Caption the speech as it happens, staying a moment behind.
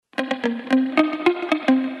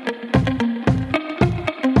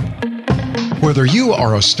Whether you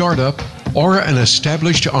are a startup or an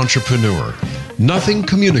established entrepreneur, nothing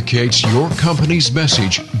communicates your company's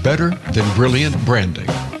message better than brilliant branding.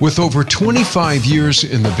 With over 25 years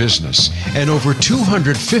in the business and over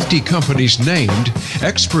 250 companies named,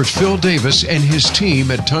 expert Phil Davis and his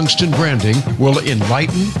team at Tungsten Branding will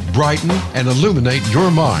enlighten, brighten, and illuminate your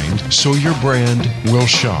mind so your brand will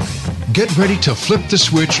shine. Get ready to flip the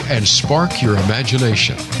switch and spark your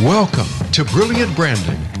imagination. Welcome to Brilliant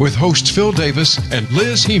Branding with hosts Phil Davis and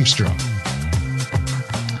Liz Heemstra.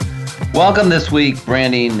 Welcome this week,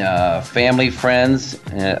 branding family, friends,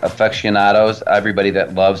 aficionados, everybody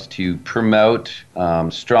that loves to promote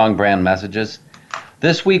strong brand messages.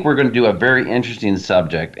 This week we're going to do a very interesting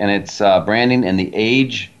subject, and it's branding in the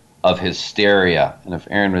age of hysteria. And if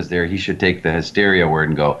Aaron was there, he should take the hysteria word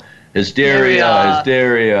and go, hysteria,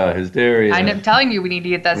 hysteria, hysteria. I'm telling you, we need to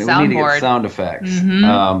get that soundboard. We need to get sound effects.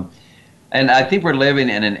 Mm-hmm. And I think we're living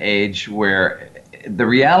in an age where the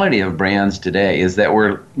reality of brands today is that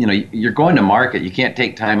you're going to market. You can't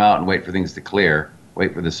take time out and wait for things to clear,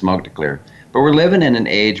 wait for the smoke to clear. But we're living in an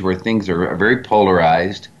age where things are very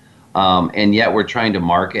polarized, and yet we're trying to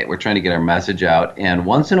market. We're trying to get our message out. And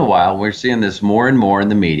once in a while, we're seeing this more and more in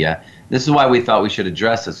the media. This is why we thought we should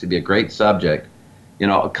address this. It'd be a great subject.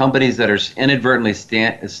 Companies that are inadvertently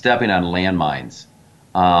stepping on landmines,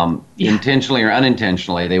 intentionally or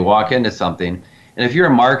unintentionally. They walk into something. And if you're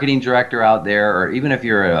a marketing director out there, or even if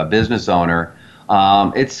you're a business owner,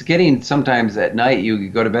 it's getting sometimes at night you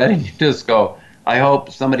go to bed and you just go, I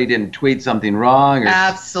hope somebody didn't tweet something wrong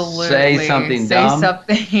or say something dumb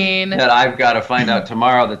that I've got to find out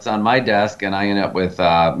tomorrow that's on my desk, and I end up with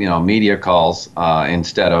media calls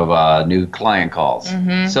instead of new client calls.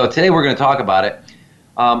 Mm-hmm. So today we're going to talk about it.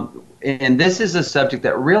 And this is a subject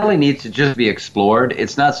that really needs to just be explored.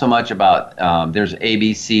 It's not so much about there's A,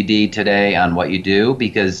 B, C, D today on what you do,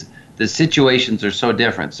 because the situations are so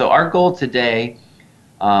different. So our goal today,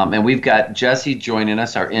 and we've got Jesse joining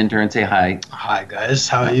us, our intern. Say hi. Hi, guys.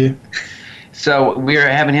 How are you? So we're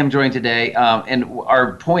having him join today. And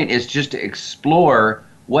our point is just to explore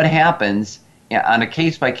what happens on a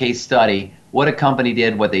case-by-case study, what a company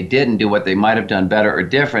did, what they didn't do, what they might have done better or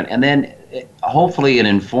different. And then hopefully it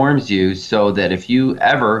informs you so that if you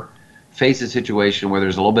ever face a situation where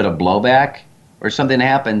there's a little bit of blowback or something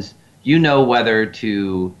happens, you know whether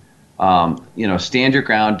to stand your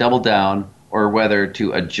ground, double down, or whether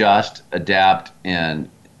to adjust, adapt, and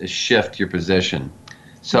shift your position.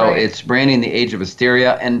 So right. It's branding the age of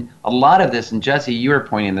hysteria. And a lot of this, and Jesse, you were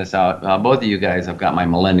pointing this out, both of you guys have got my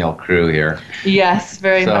millennial crew here. Yes,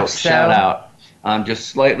 very much so. Shout out. I'm just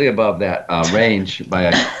slightly above that range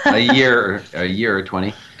by a year or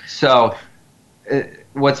 20. So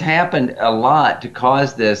what's happened a lot to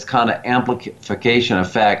cause this kind of amplification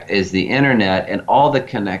effect is the internet and all the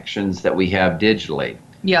connections that we have digitally.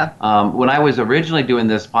 Yeah. When I was originally doing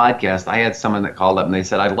this podcast, I had someone that called up and they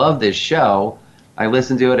said, I love this show. I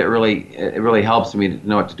listen to it. It really helps me to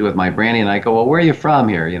know what to do with my branding. And I go, well, where are you from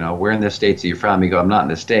here? Where in the States are you from? You go, I'm not in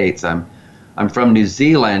the States. I'm from New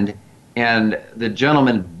Zealand. And the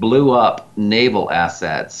gentleman blew up naval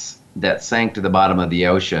assets that sank to the bottom of the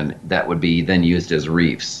ocean that would be then used as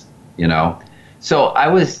reefs, So I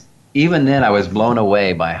was blown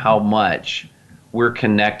away by how much we're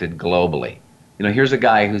connected globally. Here's a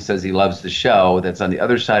guy who says he loves the show that's on the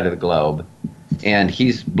other side of the globe, and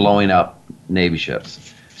he's blowing up Navy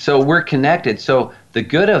ships. So we're connected. So the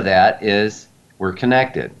good of that is we're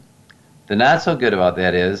connected. The not so good about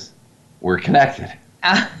that is we're connected.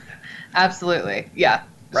 Absolutely. Yeah.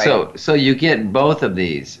 Right. So you get both of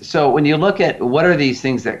these. So when you look at what are these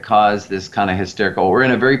things that cause this kind of hysterical, we're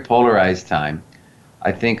in a very polarized time.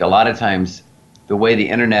 I think a lot of times the way the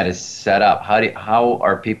internet is set up, how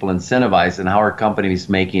are people incentivized and how are companies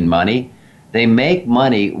making money? They make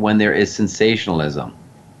money when there is sensationalism.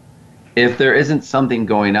 If there isn't something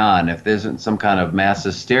going on, if there isn't some kind of mass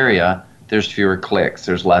hysteria, there's fewer clicks,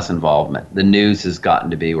 there's less involvement. The news has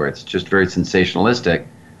gotten to be where it's just very sensationalistic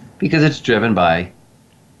because it's driven by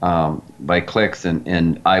clicks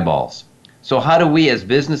and eyeballs. So how do we as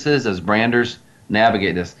businesses, as branders,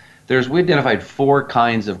 navigate this? We identified 4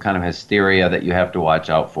 kinds of kind of hysteria that you have to watch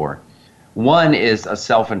out for. One is a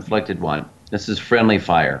self-inflicted one. This is friendly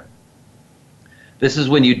fire. This is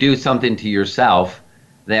when you do something to yourself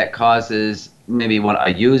that causes maybe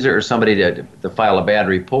a user or somebody to file a bad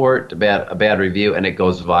report, a bad review, and it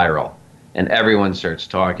goes viral. And everyone starts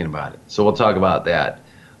talking about it. So we'll talk about that.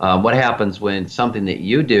 What happens when something that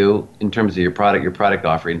you do in terms of your product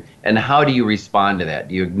offering, and how do you respond to that?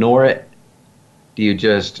 Do you ignore it? Do you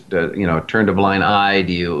just turn a blind eye?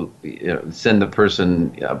 Do you, send the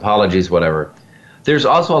person apologies, whatever? There's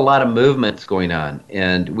also a lot of movements going on,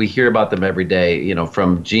 and we hear about them every day,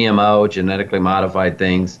 from GMO, genetically modified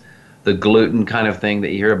things, the gluten kind of thing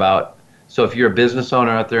that you hear about. So if you're a business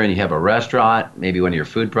owner out there and you have a restaurant, maybe one of your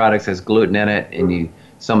food products has gluten in it, and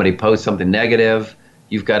somebody posts something negative,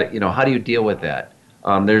 you've got to, how do you deal with that?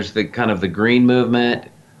 There's the kind of the green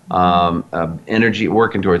movement, energy,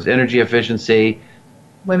 working towards energy efficiency.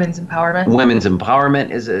 Women's empowerment. Women's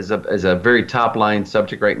empowerment is a very top line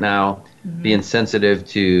subject right now. Mm-hmm. Being sensitive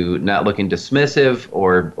to not looking dismissive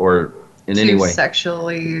or in any way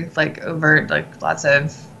sexually overt, lots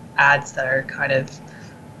of ads that are kind of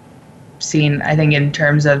seen. I think in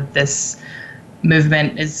terms of this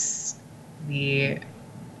movement is the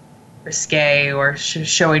risque or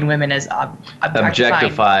showing women as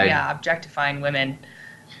objectified. Yeah, objectifying women.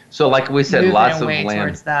 So like we said, lots of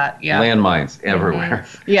landmines everywhere.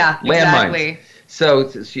 Mm-hmm. Yeah, landmines. Exactly. So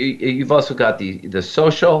you've also got the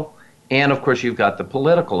social, and of course you've got the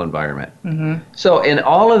political environment. Mm-hmm. So in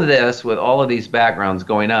all of this, with all of these backgrounds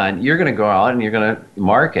going on, you're going to go out and you're going to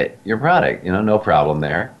market your product. No problem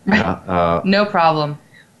there. No problem.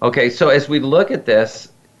 Okay, so as we look at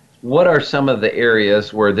this, what are some of the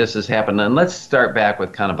areas where this has happened? And let's start back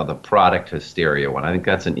with kind of the product hysteria one. I think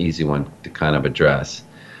that's an easy one to kind of address.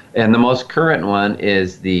 And the most current one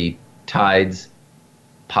is the Tides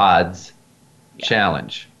Pods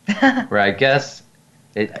Challenge, where I guess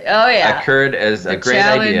it occurred as a great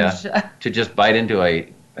idea to just bite into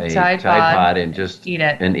a Tide Pod and just eat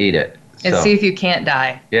it. And see if you can't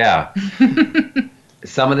die. Yeah.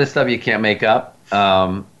 Some of this stuff you can't make up,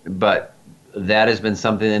 but that has been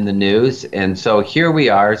something in the news. And so here we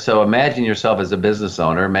are. So imagine yourself as a business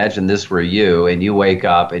owner. Imagine this were you, and you wake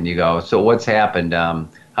up and you go, so what's happened?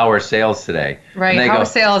 How are sales today? Right. How are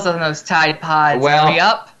sales on those Tide Pods? Well, are we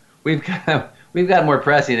up? We've got more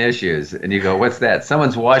pressing issues. And you go, what's that?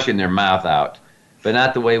 Someone's washing their mouth out, but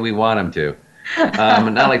not the way we want them to.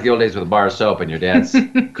 Not like the old days with a bar of soap and your dad's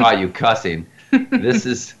caught you cussing. This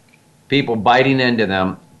is people biting into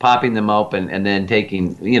them, popping them open, and then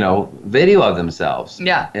taking, video of themselves.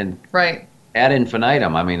 Yeah. And right. Ad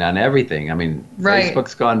infinitum. I mean, on everything. I mean, right.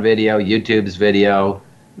 Facebook's gone video, YouTube's video.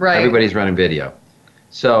 Right. Everybody's running video.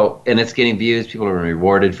 So, and it's getting views. People are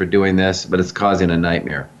rewarded for doing this, but it's causing a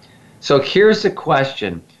nightmare. So here's the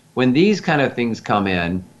question. When these kind of things come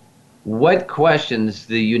in, what questions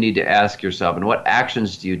do you need to ask yourself, and what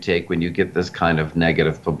actions do you take when you get this kind of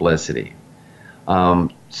negative publicity?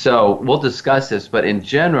 So we'll discuss this, but in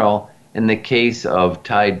general, in the case of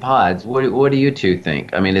Tide Pods, what do you two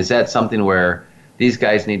think? I mean, is that something where these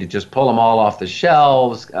guys need to just pull them all off the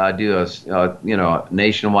shelves, do a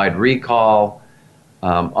nationwide recall?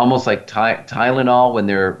 Almost like Tylenol when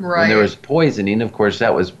there was poisoning. Of course,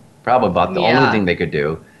 that was probably about the only thing they could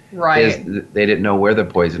do. Right. Is they didn't know where the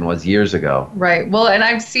poison was years ago. Right. Well, and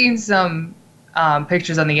I've seen some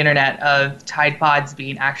pictures on the internet of Tide Pods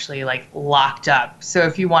being actually locked up. So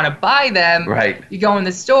if you want to buy them, right. You go in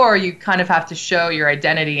the store, you kind of have to show your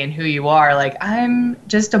identity and who you are. I'm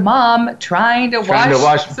just a mom trying to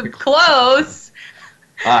wash some clothes.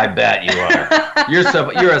 I bet you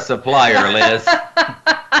are. You're a supplier, Liz.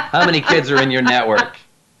 How many kids are in your network?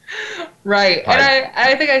 Right. And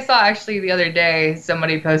I think I saw actually the other day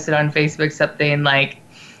somebody posted on Facebook something like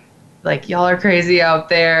y'all are crazy out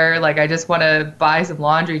there. I just want to buy some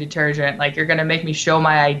laundry detergent. You're going to make me show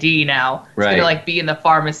my ID now. Right. It's going to be in the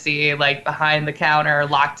pharmacy, behind the counter,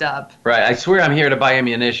 locked up. Right. I swear I'm here to buy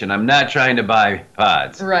ammunition. I'm not trying to buy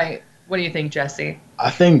pods. Right. What do you think, Jesse?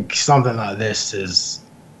 I think something like this is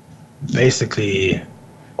basically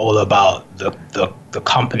all about the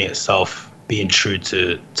company itself being true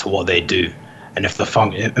to what they do. And if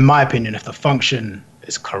in my opinion, if the function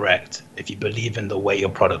is correct, if you believe in the way your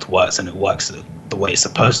product works and it works the way it's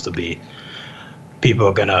supposed to be, people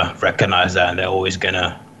are going to recognize that, and they're always going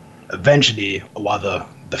to eventually, while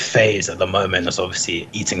the phase at the moment is obviously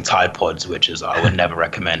eating Tide Pods, which is I would never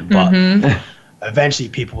recommend, but eventually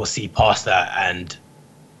people will see past that, and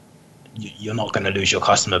you're not going to lose your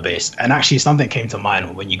customer base. And actually something came to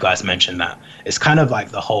mind when you guys mentioned that. It's kind of like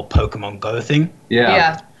the whole Pokemon Go thing.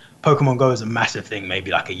 Yeah. Pokemon Go is a massive thing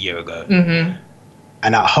maybe a year ago. Mm-hmm.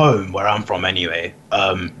 And at home, where I'm from anyway.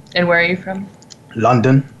 And where are you from?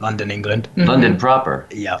 London, England. Mm-hmm. London proper.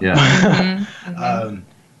 Yeah. Mm-hmm.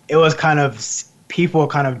 It was kind of, people were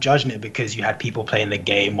kind of judging it because you had people playing the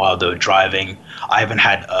game while they were driving. I even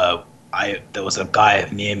had, there was a guy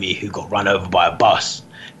near me who got run over by a bus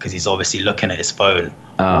because he's obviously looking at his phone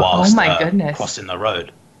whilst goodness. crossing the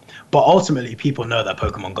road. But ultimately, people know that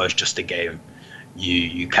Pokemon Go is just a game.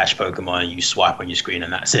 you catch Pokemon, you swipe on your screen,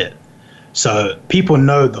 and that's it. So people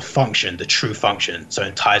know the function, the true function. So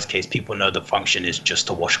in Tide's case, people know the function is just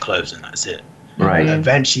to wash clothes, and that's it. Right.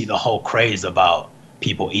 Eventually, the whole craze about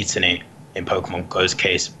people eating it, in Pokemon Go's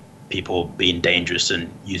case, people being dangerous and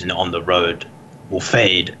using it on the road, will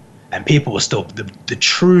fade, and people will still, the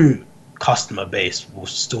true customer base will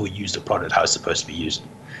still use the product how it's supposed to be used.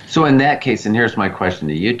 So in that case, and here's my question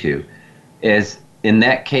to you two, is in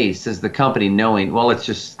that case, is the company knowing, well, it's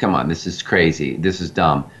just, come on, this is crazy, this is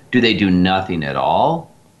dumb, do they do nothing at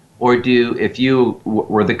all? Or if you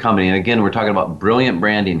were the company, and again, we're talking about brilliant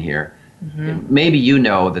branding here, maybe you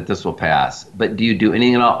know that this will pass, but do you do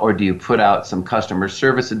anything at all, or do you put out some customer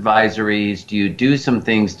service advisories? Do you do some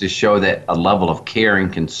things to show that a level of care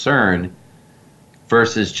and concern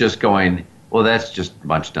versus just going, well, that's just a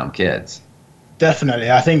bunch of dumb kids?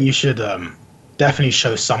 Definitely. I think you should definitely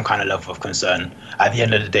show some kind of level of concern. At the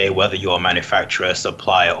end of the day, whether you're a manufacturer,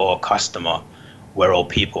 supplier, or a customer, we're all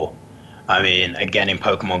people. I mean, again, in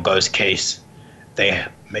Pokemon Go's case, they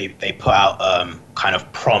put out kind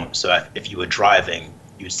of prompts. So if you were driving,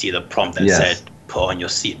 you would see the prompt that said, put on your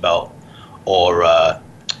seatbelt, or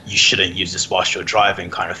you shouldn't use this whilst you're driving,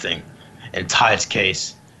 kind of thing. In Tide's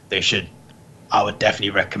case, I would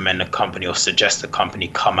definitely recommend a company or suggest a company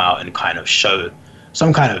come out and kind of show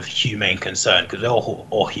some kind of humane concern, because they're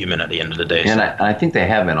all human at the end of the day. And I think they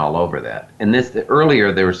have been all over that. And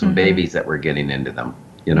earlier there were some babies that were getting into them.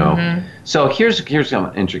 So here's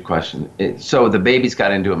an interesting question. So the babies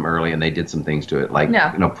got into them early, and they did some things to it, like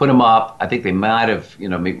put them up. I think they might have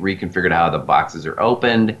reconfigured how the boxes are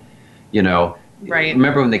opened. Right.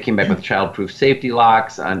 Remember when they came back with child-proof safety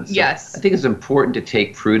locks? Yes. I think it's important to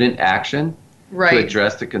take prudent action to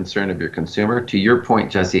address the concern of your consumer. To your point,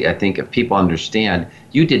 Jesse, I think if people understand,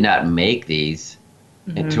 you did not make these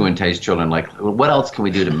to entice children. Like, what else can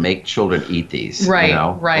we do to make children eat these? Right,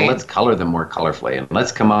 Well, let's color them more colorfully, and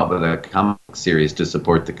let's come out with a comic series to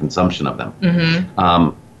support the consumption of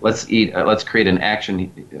them. Let's create an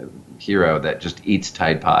action hero that just eats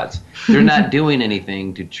Tide Pods. They're not doing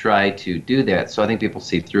anything to try to do that, so I think people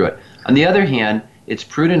see through it. On the other hand, it's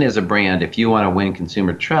prudent as a brand, if you want to win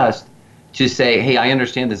consumer trust, to say, hey, I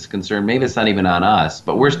understand this is concerned. Maybe it's not even on us,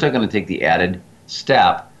 but we're still going to take the added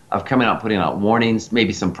step of coming out, putting out warnings,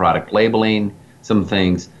 maybe some product labeling, some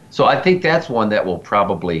things. So I think that's one that will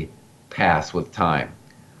probably pass with time.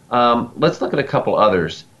 Let's look at a couple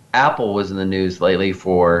others. Apple was in the news lately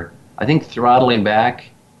for, I think, throttling back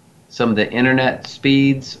some of the internet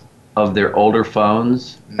speeds of their older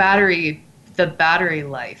phones. The battery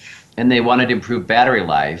life. And they wanted to improve battery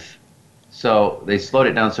life. So they slowed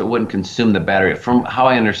it down so it wouldn't consume the battery. From how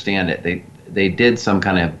I understand it, they did some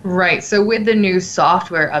kind of... Right. So with the new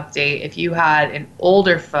software update, if you had an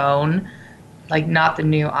older phone, like not the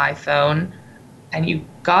new iPhone, and you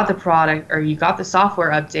got the product or you got the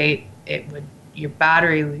software update, your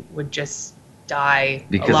battery would just die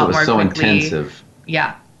because a lot it was more so quickly. Intensive.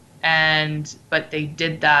 Yeah. But they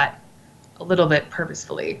did that a little bit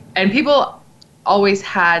purposefully. And people always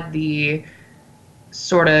had the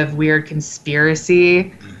sort of weird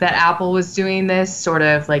conspiracy that Apple was doing this, sort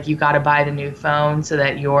of like you got to buy the new phone so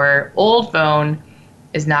that your old phone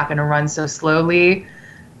is not going to run so slowly.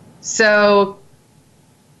 So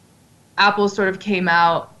Apple sort of came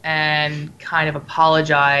out and kind of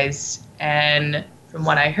apologized, and from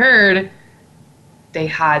what I heard, they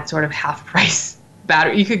had sort of half price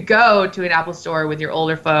battery. You could go to an Apple store with your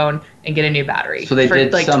older phone and get a new battery so they for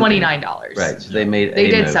did like something. $29. Right, so they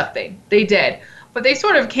did something. They did. But they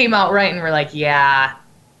sort of came out right and were like, yeah,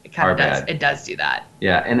 it kind of does. Bad. It does do that.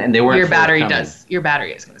 Yeah, and they weren't. Your battery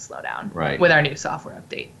is going to slow down. Right. With our new software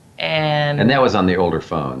update. And that was on the older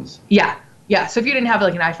phones. Yeah. So if you didn't have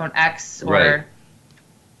like an iPhone X or... Right.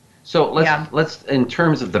 So let's in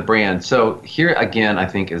terms of the brand. So here again, I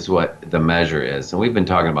think is what the measure is, and we've been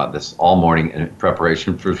talking about this all morning in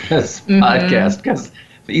preparation for this podcast, because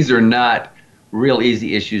these are not real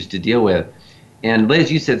easy issues to deal with. And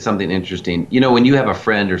Liz, you said something interesting. When you have a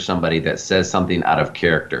friend or somebody that says something out of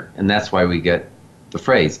character, and that's why we get the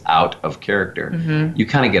phrase "out of character," you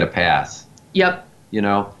kind of get a pass. Yep.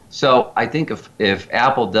 So I think if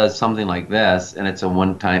Apple does something like this and it's a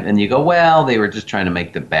one-time, and you go, well, they were just trying to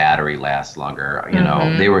make the battery last longer.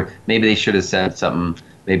 Maybe they should have said something.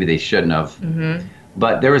 Maybe they shouldn't have.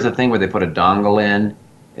 But there was a thing where they put a dongle in,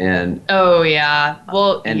 and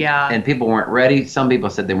and people weren't ready. Some people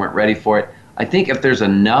said they weren't ready for it. I think if there's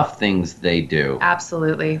enough things they do,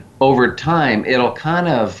 absolutely, over time, it'll kind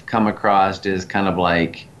of come across as kind of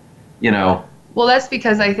like, Well, that's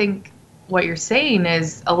because I think what you're saying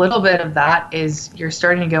is a little bit of that is you're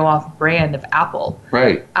starting to go off brand of Apple.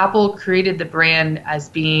 Right. Apple created the brand as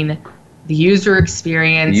being the user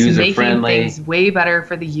experience, making things way better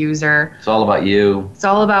for the user. It's all about you. It's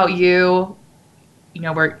all about you. You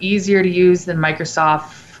know, we're easier to use than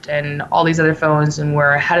Microsoft and all these other phones, and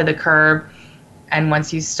we're ahead of the curve. And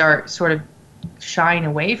once you start sort of shying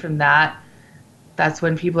away from that, that's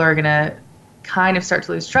when people are going to kind of start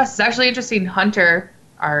to lose trust. It's actually interesting. Hunter,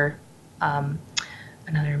 our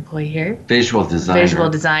another employee here, visual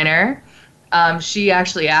designer, she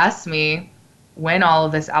actually asked me when all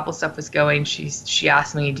of this Apple stuff was going. She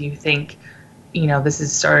asked me, do you think, you know, this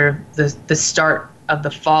is sort of the start of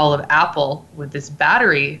the fall of Apple with this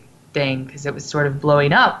battery thing, because it was sort of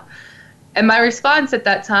blowing up? And my response at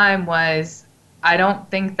that time was, I don't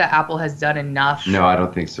think that Apple has done enough. No, I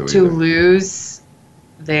don't think so either. To lose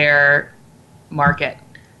their market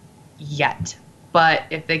yet. But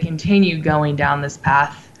if they continue going down this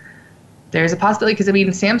path, there's a possibility, because I mean,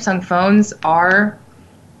 Samsung phones are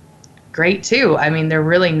great too. I mean, they're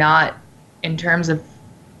really not, in terms of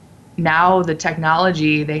now the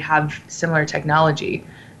technology, they have similar technology.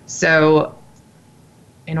 So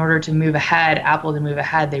in order to move ahead, Apple to move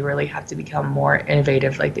ahead, they really have to become more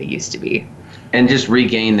innovative like they used to be. And just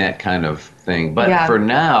regain that kind of thing. But for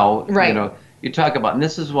now, right. You know, you talk about, and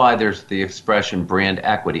this is why there's the expression brand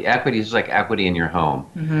equity. Equity is like equity in your home.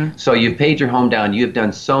 Mm-hmm. So you've paid your home down. You've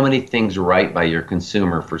done so many things right by your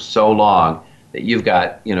consumer for so long that you've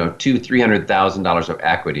got, you know, $200,000-$300,000 of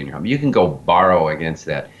equity in your home. You can go borrow against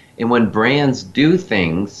that. And when brands do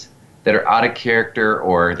things that are out of character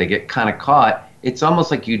or they get kind of caught, it's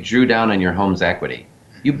almost like you drew down on your home's equity.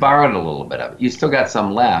 You borrowed a little bit of it. You still got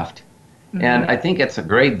some left. Mm-hmm. And I think it's a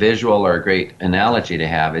great visual or a great analogy to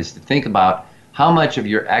have, is to think about how much of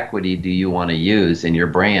your equity do you want to use in your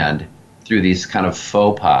brand through these kind of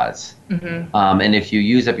faux pas. Mm-hmm. And if you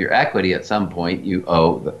use up your equity at some point, you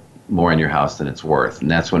owe more in your house than it's worth. And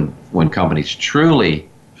that's when companies truly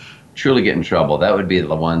get in trouble. That would be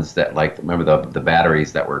the ones that, like, remember the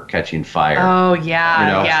batteries that were catching fire. Oh yeah,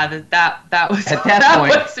 you know? Yeah. That was at that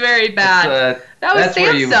point, was very bad. That was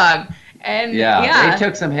Samsung. And they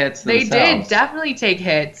took some hits themselves. They did definitely take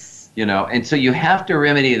hits. You know, and so you have to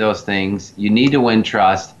remedy those things. You need to win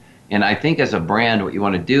trust. And I think as a brand, what you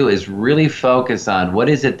want to do is really focus on what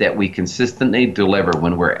is it that we consistently deliver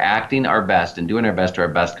when we're acting our best and doing our best to our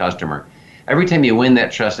best customer. Every time you win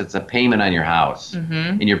that trust, it's a payment on your house. Mm-hmm.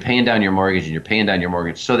 And you're paying down your mortgage, and you're paying down your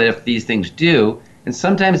mortgage, so that if these things do, and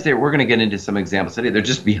sometimes we're going to get into some examples today, they're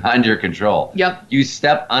just beyond your control. Yep. You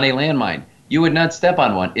step on a landmine. You would not step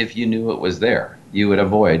on one if you knew it was there. You would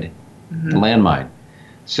avoid the landmine.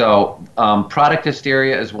 So product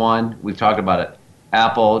hysteria is one. We've talked about it.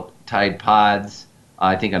 Apple, Tide Pods.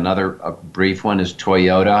 I think another brief one is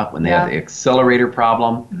Toyota, when they had the accelerator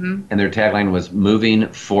problem, and their tagline was moving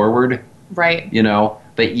forward. Right. You know,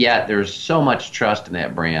 but yet there's so much trust in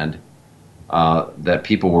that brand that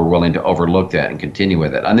people were willing to overlook that and continue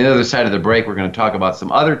with it. On the other side of the break, we're going to talk about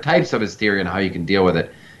some other types of hysteria and how you can deal with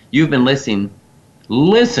it. You've been listening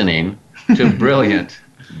to Brilliant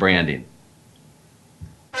Branding.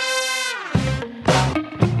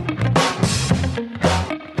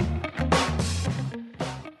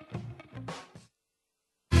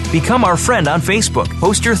 Become our friend on Facebook.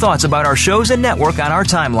 Post your thoughts about our shows and network on our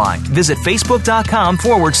timeline. Visit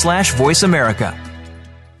facebook.com/Voice America.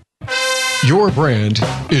 Your brand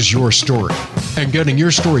is your story, and getting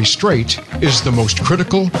your story straight is the most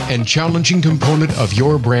critical and challenging component of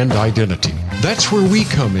your brand identity. That's where we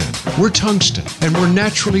come in. We're Tungsten, and we're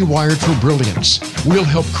naturally wired for brilliance. We'll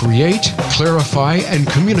help create, clarify, and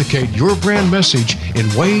communicate your brand message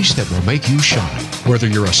in ways that will make you shine. Whether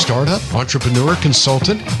you're a startup, entrepreneur,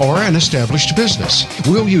 consultant, or an established business,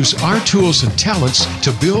 we'll use our tools and talents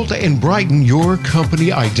to build and brighten your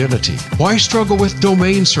company identity. Why struggle with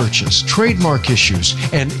domain searches, trademark issues,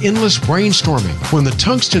 and endless brainstorming when the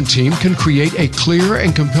Tungsten team can create a clear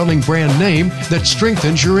and compelling brand name that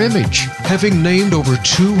strengthens your image? Having named over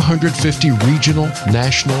 250 regional,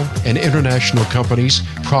 national, and international companies,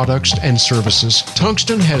 products, and services,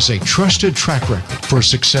 Tungsten has a trusted track record for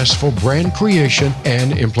successful brand creation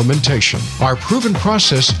and implementation. Our proven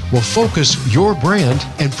process will focus your brand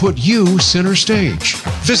and put you center stage.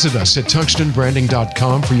 Visit us at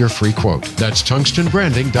tungstenbranding.com for your free quote. That's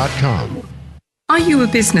tungstenbranding.com. Are you a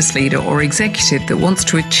business leader or executive that wants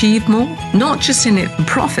to achieve more? Not just in it for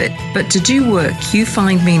profit, but to do work you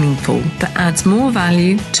find meaningful that adds more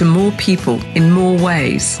value to more people in more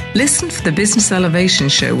ways. Listen for the Business Elevation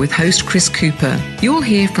Show with host Chris Cooper. You'll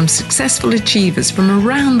hear from successful achievers from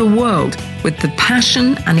around the world with the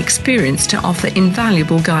passion and experience to offer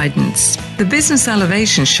invaluable guidance. The Business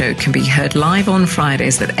Elevation Show can be heard live on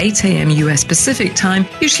Fridays at 8 a.m. US Pacific Time,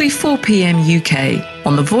 usually 4 p.m. UK,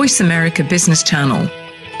 on the Voice America Business Channel.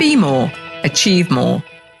 Be more, achieve more.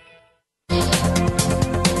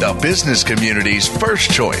 The business community's first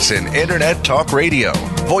choice in Internet Talk Radio.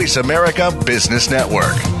 Voice America Business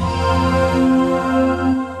Network.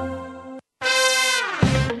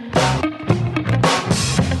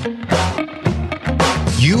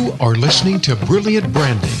 You are listening to Brilliant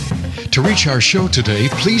Branding. To reach our show today,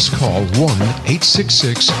 please call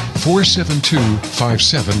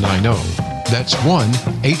 1-866-472-5790. That's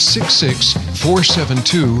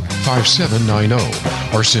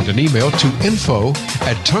 1-866-472-5790. Or send an email to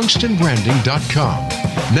info@tungstenbranding.com.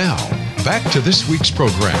 Now, back to this week's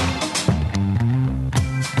program.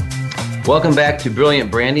 Welcome back to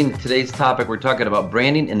Brilliant Branding. Today's topic, we're talking about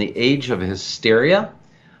branding in the age of hysteria.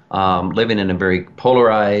 Living in a very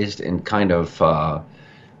polarized and kind of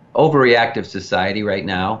overreactive society right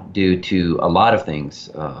now due to a lot of things,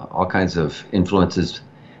 all kinds of influences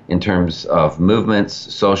in terms of movements,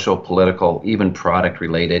 social, political, even product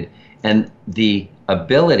related, and the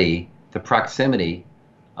ability, the proximity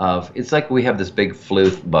of, it's like we have this big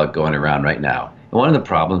flu bug going around right now. And one of the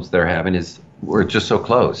problems they're having is we're just so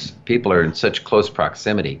close. People are in such close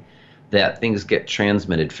proximity that things get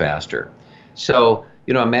transmitted faster. So,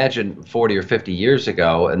 imagine 40 or 50 years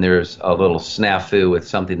ago and there's a little snafu with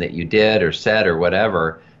something that you did or said or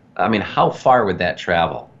whatever. I mean, how far would that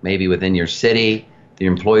travel? Maybe within your city, the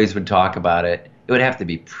employees would talk about it. It would have to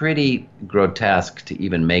be pretty grotesque to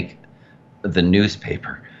even make the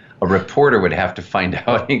newspaper. A reporter would have to find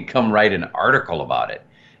out and come write an article about it.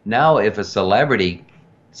 Now, if a celebrity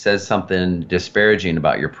says something disparaging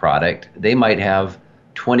about your product, they might have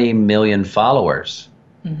 20 million followers.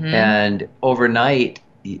 Mm-hmm. And overnight,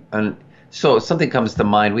 so something comes to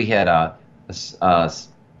mind. We had a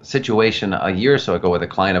situation a year or so ago with a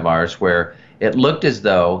client of ours where it looked as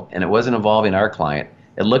though, and it wasn't involving our client,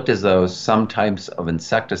 it looked as though some types of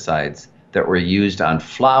insecticides that were used on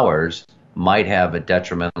flowers might have a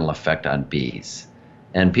detrimental effect on bees.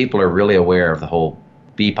 And people are really aware of the whole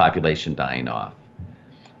bee population dying off.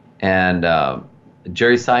 And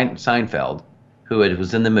Jerry Seinfeld, who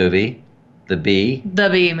was in the movie, The Bee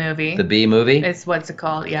movie. The Bee movie? It's what's it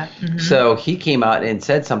called, yeah. Mm-hmm. So he came out and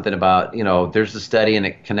said something about, there's a study and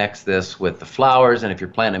it connects this with the flowers, and if you're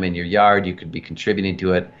planting them in your yard, you could be contributing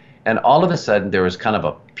to it. And all of a sudden, there was kind of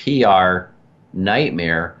a PR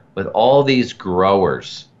nightmare with all these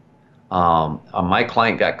growers. My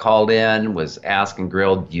client got called in, was asked and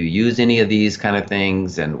grilled, do you use any of these kind of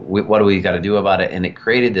things? And what do we got to do about it? And it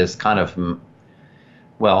created this kind of,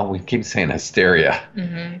 we keep saying hysteria.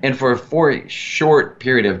 Mm-hmm. And for a short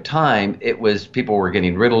period of time, it was people were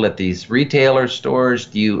getting riddled at these retailer stores.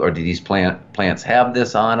 Do these plants have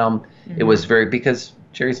this on them? Mm-hmm. It was because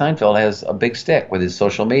Jerry Seinfeld has a big stick with his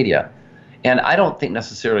social media. And I don't think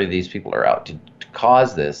necessarily these people are out to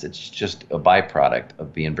cause this. It's just a byproduct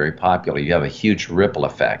of being very popular. You have a huge ripple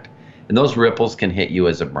effect. And those ripples can hit you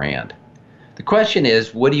as a brand. The question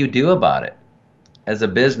is, what do you do about it? As a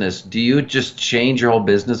business, do you just change your whole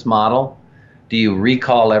business model? Do you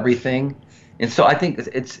recall everything? And so I think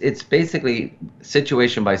it's basically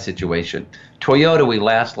situation by situation. Toyota, we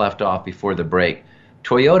last left off before the break.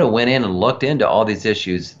 Toyota went in and looked into all these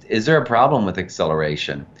issues. Is there a problem with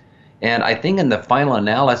acceleration? And I think in the final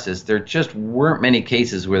analysis, there just weren't many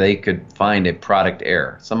cases where they could find a product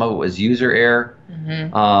error. Some of it was user error.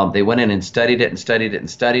 Mm-hmm. They went in and studied it and studied it and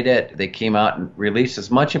studied it. They came out and released as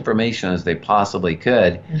much information as they possibly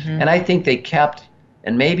could. Mm-hmm. And I think they kept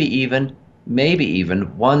and maybe even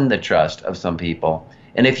won the trust of some people.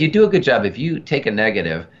 And if you do a good job, if you take a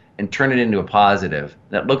negative and turn it into a positive,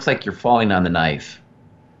 that looks like you're falling on the knife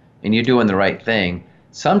and you're doing the right thing,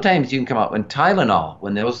 sometimes you can come out when Tylenol,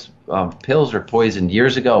 when those pills were poisoned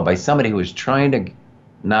years ago by somebody who was trying to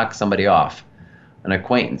knock somebody off, an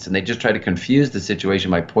acquaintance, and they just tried to confuse the situation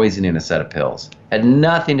by poisoning a set of pills. Had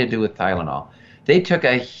nothing to do with Tylenol. They took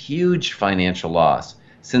a huge financial loss.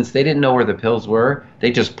 Since they didn't know where the pills were, they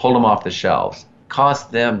just pulled them off the shelves.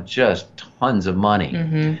 Cost them just tons of money.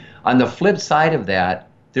 Mm-hmm. On the flip side of that,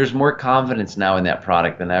 there's more confidence now in that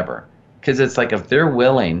product than ever. Because it's like if they're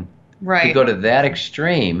willing to go to that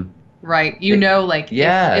extreme. Right.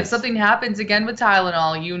 If something happens again with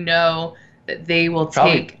Tylenol, that they will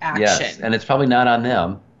Probably, take action. yes, and it's probably not on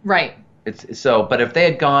them. Right. It's so, but if they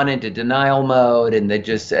had gone into denial mode and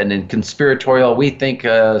and in conspiratorial, we think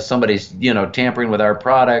somebody's tampering with our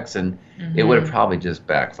products, and it would have probably just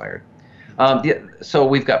backfired. So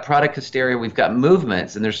we've got product hysteria, we've got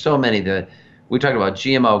movements, and there's so many. We talked about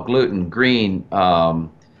GMO, gluten, green,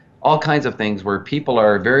 all kinds of things where people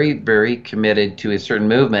are very, very committed to a certain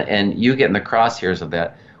movement, and you get in the crosshairs of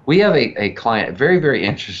that. We have a client, very, very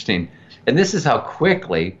interesting, and this is how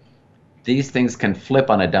quickly these things can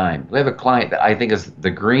flip on a dime. We have a client that I think is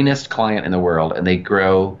the greenest client in the world, and they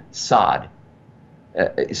grow sod.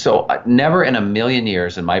 So never in a million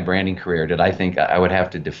years in my branding career did I think I would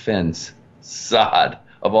have to defend sod,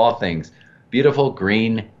 of all things. Beautiful,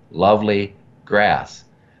 green, lovely grass.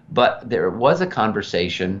 But there was a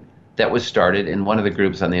conversation that was started in one of the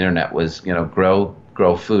groups on the internet was, grow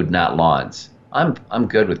food, not lawns. I'm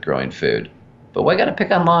good with growing food, but why got to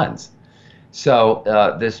pick on lawns? So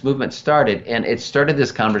this movement started, and it started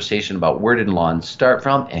this conversation about where did lawns start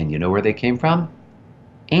from, and you know where they came from?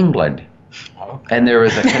 England. Okay. And there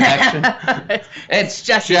was a connection. It's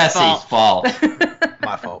Jesse's fault.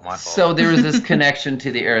 My fault. So there was this connection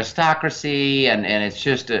to the aristocracy, and it's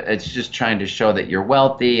just trying to show that you're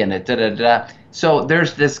wealthy, and da-da-da. So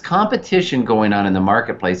there's this competition going on in the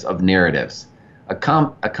marketplace of narratives, a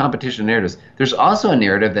competition of narratives. There's also a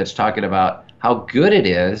narrative that's talking about how good it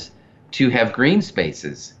is to have green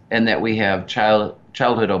spaces, and that we have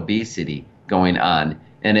childhood obesity going on,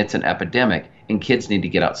 and it's an epidemic, and kids need to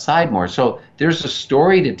get outside more. So there's a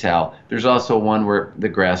story to tell. There's also one where the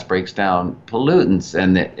grass breaks down pollutants,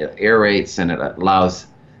 and it aerates, and it allows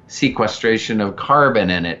sequestration of carbon,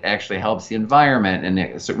 and it actually helps the environment, and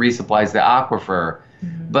it resupplies the aquifer.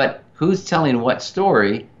 Mm-hmm. But who's telling what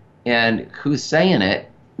story and who's saying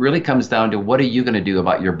it really comes down to what are you going to do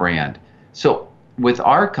about your brand. So with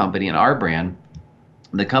our company and our brand,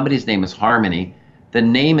 the company's name is Harmony. The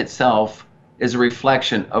name itself is a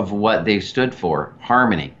reflection of what they stood for,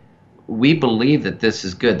 harmony. We believe that this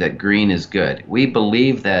is good, that green is good. We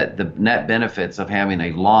believe that the net benefits of having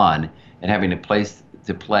a lawn and having a place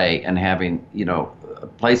to play and having,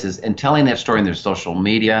 places, and telling that story in their social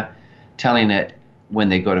media, telling it when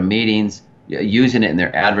they go to meetings, using it in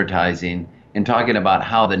their advertising, and talking about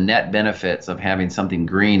how the net benefits of having something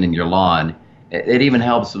green in your lawn. It even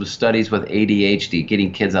helps with studies with ADHD,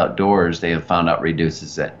 getting kids outdoors, they have found out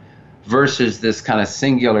reduces it. Versus this kind of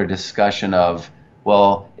singular discussion of,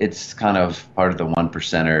 well, it's kind of part of the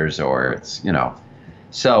 1%ers, or it's,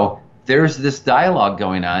 So there's this dialogue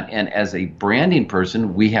going on, and as a branding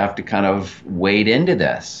person, we have to kind of wade into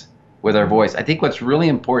this with our voice. I think what's really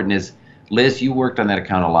important is, Liz, you worked on that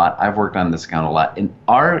account a lot. I've worked on this account a lot. And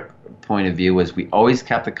our point of view is we always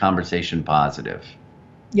kept the conversation positive.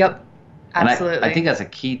 Yep. Absolutely. And I think that's a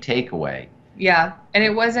key takeaway. Yeah.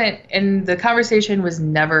 And the conversation was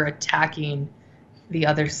never attacking the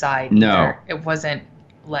other side. No. Either. It wasn't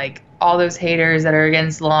like all those haters that are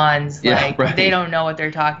against lawns, they don't know what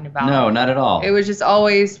they're talking about. No, not at all. It was just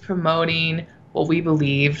always promoting what we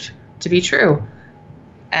believed to be true,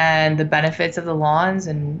 and the benefits of the lawns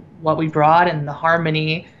and what we brought, and the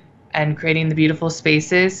harmony, and creating the beautiful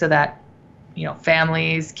spaces so that,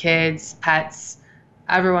 families, kids, pets,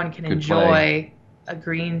 everyone can enjoy a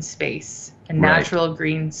green space, a natural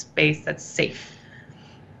green space that's safe.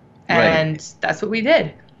 And that's what we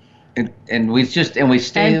did. And we stayed with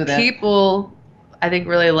that. And people, I think,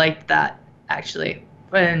 really liked that, actually.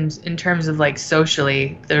 And in terms of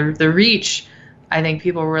socially, the reach, I think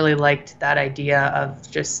people really liked that idea of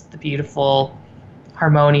just the beautiful,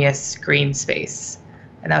 harmonious green space.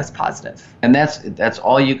 And that was positive. And that's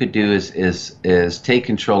all you could do is take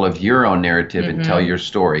control of your own narrative and tell your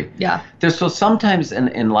story. Yeah. So sometimes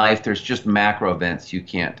in life there's just macro events you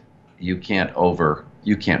can't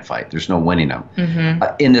fight. There's no winning them.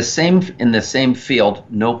 Mm-hmm. In the same field,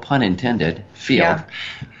 no pun intended, field.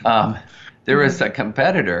 Yeah. There is a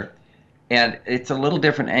competitor, and it's a little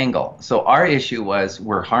different angle. So our issue was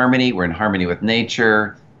we're in harmony with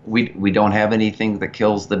nature. We don't have anything that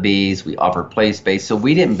kills the bees. We offer play space. So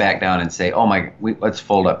we didn't back down and say, let's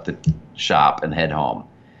fold up the shop and head home,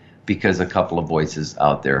 because a couple of voices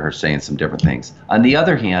out there are saying some different things. On the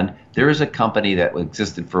other hand, there is a company that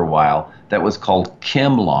existed for a while that was called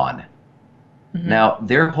Kim Lawn. Mm-hmm. Now,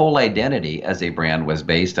 their whole identity as a brand was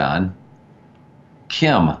based on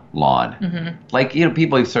Kim Lawn. Mm-hmm.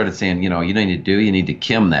 People have started saying, you need to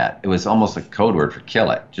Kim that. It was almost a code word for kill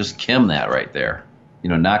it. Just Kim that right there.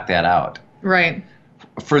 Knock that out. Right.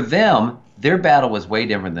 For them, their battle was way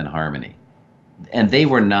different than Harmony. And they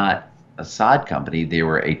were not a sod company. They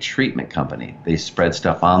were a treatment company. They spread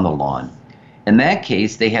stuff on the lawn. In that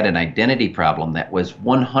case, they had an identity problem that was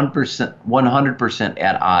 100%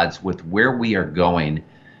 at odds with where we are going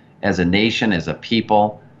as a nation, as a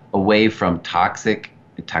people, away from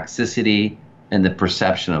toxicity and the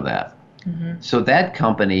perception of that. So that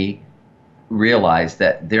company realized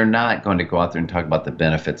that they're not going to go out there and talk about the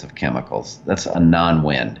benefits of chemicals. That's a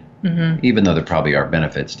non-win. Even though there probably are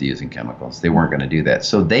benefits to using chemicals, they weren't going to do that.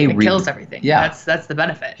 So it kills everything. Yeah, that's the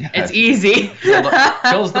benefit. Yeah. It's easy.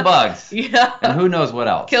 Kills the bugs. Yeah. And who knows what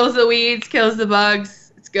else? Kills the weeds, kills the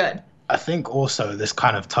bugs. It's good. I think also this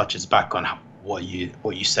kind of touches back on what you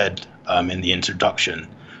said in the introduction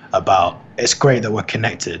about it's great that we're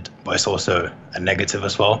connected, but it's also a negative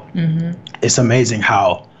as well. It's amazing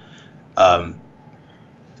how a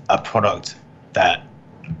product that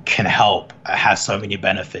can help has so many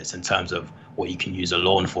benefits in terms of what you can use a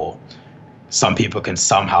lawn for. Some people can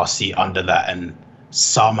somehow see under that and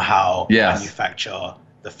somehow manufacture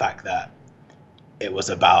the fact that it was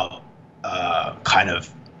about kind of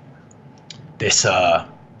this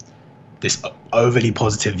overly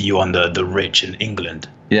positive view on the rich in England.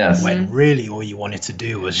 Yes. When really all you wanted to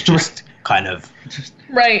do was just kind of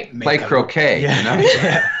play croquet. Yeah. You know?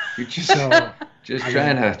 You're just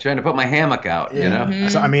trying to put my hammock out. You know.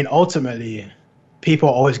 So I mean, ultimately, people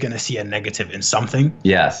are always going to see a negative in something.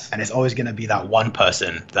 Yes. And it's always going to be that one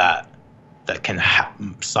person that can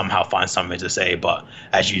somehow find something to say. But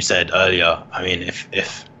as you said earlier, I mean,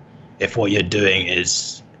 if what you're doing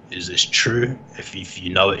is true, if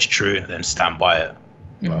you know it's true, then stand by it.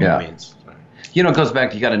 By all means. You know, it goes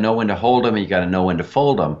back to you got to know when to hold them and you got to know when to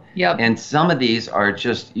fold them. Yep. And some of these are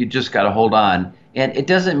you just got to hold on. And it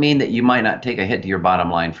doesn't mean that you might not take a hit to your bottom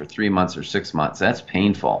line for 3 months or 6 months. That's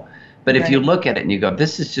painful. But if you look at it and you go,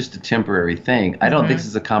 this is just a temporary thing, I don't think this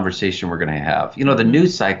is a conversation we're going to have. You know, the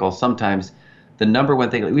news cycle, sometimes the number one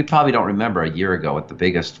thing, we probably don't remember a year ago what the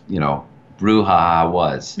biggest, brouhaha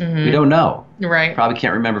was. We don't know. Right. Probably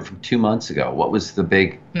can't remember from 2 months ago. What was the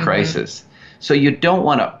big crisis? So you don't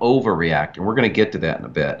want to overreact, and we're going to get to that in a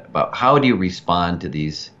bit, about how do you respond to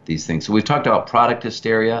these things. So we've talked about product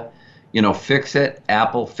hysteria. Fix it.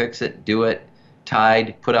 Apple, fix it. Do it.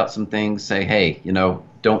 Tide, put out some things. Say, hey,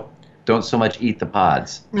 don't so much eat the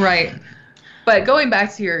pods. Right. But going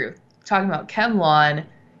back to your talking about ChemLawn,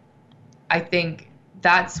 I think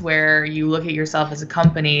that's where you look at yourself as a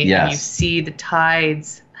company and you see the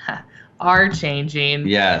tides are changing.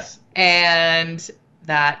 Yes. And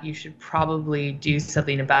that you should probably do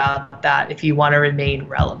something about that if you want to remain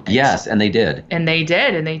relevant. Yes, and they did. And they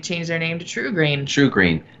did, and they changed their name to TruGreen.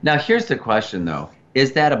 TruGreen. Now, here's the question, though.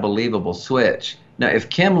 Is that a believable switch? Now, if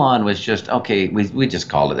ChemLawn was just, okay, we just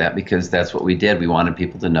called it that because that's what we did. We wanted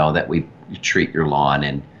people to know that we treat your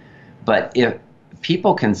lawn. But if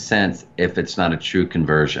people can sense if it's not a true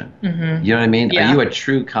conversion. You know what I mean? Yeah. Are you a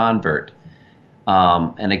true convert?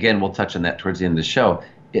 And again, we'll touch on that towards the end of the show.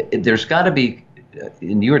 There's got to be,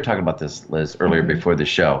 and you were talking about this, Liz, earlier before the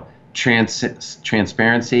show,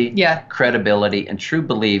 transparency, credibility, and true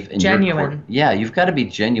belief in genuine. You've got to be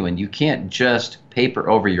genuine. You can't just paper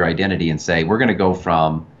over your identity and say, we're going to go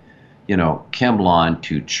from, ChemLawn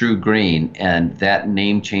to TruGreen, and that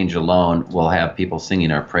name change alone will have people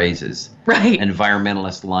singing our praises. Right.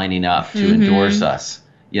 Environmentalists lining up to endorse us,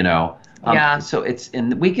 So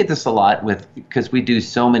and we get this a lot because we do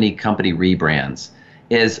so many company rebrands.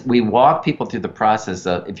 Is we walk people through the process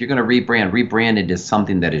of, if you're going to rebrand it as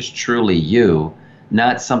something that is truly you,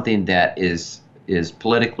 not something that is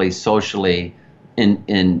politically, socially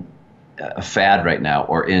in a fad right now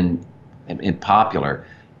or in popular.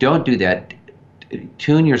 Don't do that.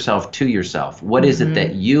 Tune yourself to yourself. What is it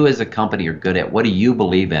that you as a company are good at? What do you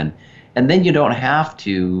believe in? And then you don't have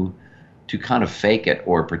to kind of fake it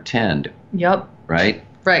or pretend. Yep. Right?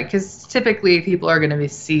 Right, because typically people are going to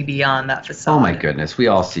see beyond that facade. Oh my goodness, we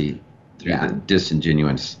all see through the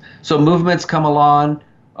disingenuous. So movements come along.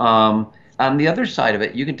 On the other side of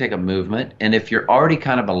it, you can take a movement, and if you're already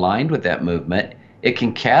kind of aligned with that movement, it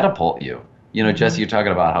can catapult you. Jesse, you're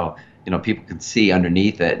talking about how people can see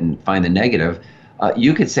underneath it and find the negative.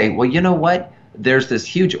 You could say, well, you know what? There's this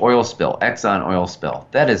huge oil spill, Exxon oil spill.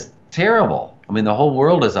 That is terrible. I mean, the whole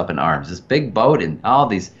world is up in arms. This big boat and all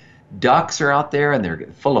these ducks are out there and they're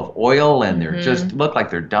full of oil and they're just look like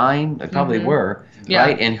they're dying. They probably were,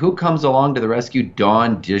 right? And who comes along to the rescue?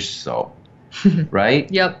 Dawn dish soap, right?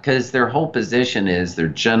 Yep. Because their whole position is they're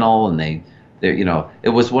gentle and they're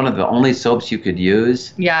it was one of the only soaps you could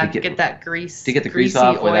use. Yeah, to get that grease. To get the grease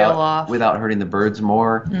off without hurting the birds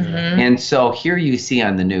more. And so here you see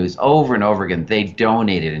on the news over and over again, they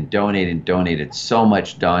donated so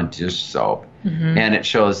much Dawn dish soap. And it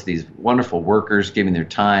shows these wonderful workers giving their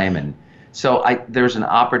time. And so there's an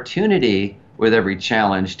opportunity with every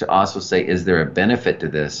challenge to also say, is there a benefit to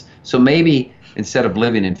this? So maybe instead of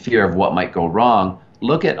living in fear of what might go wrong,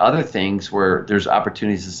 look at other things where there's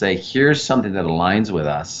opportunities to say, here's something that aligns with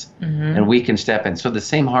us, and we can step in. So the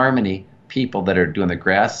same Harmony people that are doing the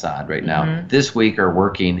grass sod right now this week are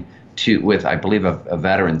working with, I believe, a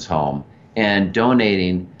veterans home and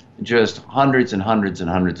donating just hundreds and hundreds and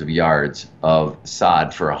hundreds of yards of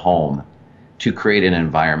sod for a home to create an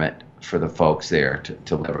environment for the folks there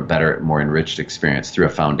to live a better, more enriched experience through a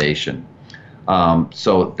foundation.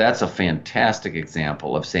 So that's a fantastic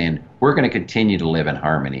example of saying we're going to continue to live in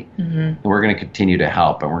harmony, and we're going to continue to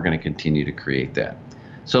help, and we're going to continue to create that.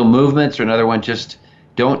 So movements are another one. Just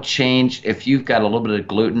don't change. If you've got a little bit of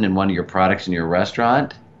gluten in one of your products in your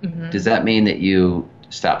restaurant, does that mean that you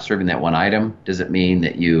stop serving that one item? Does it mean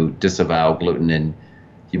that you disavow gluten and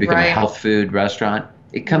you become a health food restaurant?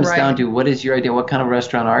 It comes down to, what is your idea? What kind of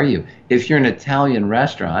restaurant are you? If you're an Italian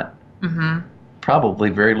restaurant, probably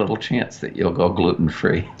very little chance that you'll go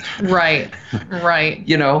gluten-free. Right.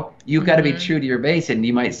 You know, you've got to be true to your base, and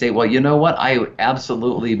you might say, well, you know what? I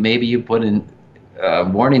absolutely, maybe you put in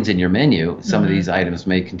warnings in your menu. Some of these items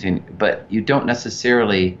may contain, but you don't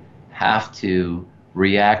necessarily have to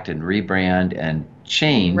react and rebrand and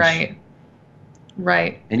change.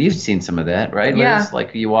 Right. And you've seen some of that, right, Liz? Yeah.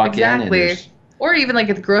 Like you walk in and there's... Or even like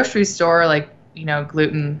at the grocery store, like, you know,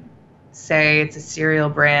 gluten, say it's a cereal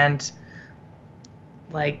brand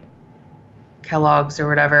like Kellogg's or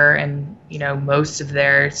whatever, and, you know, most of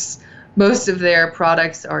their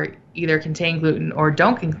products are either contain gluten or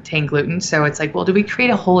don't contain gluten. So it's like, well, do we create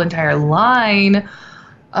a whole entire line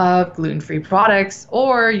of gluten-free products?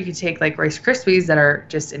 Or you could take like Rice Krispies that are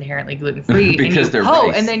just inherently gluten-free because they're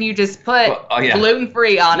rice. and then you just put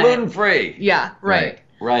gluten-free on it. Gluten-free. Yeah, right.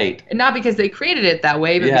 And not because they created it that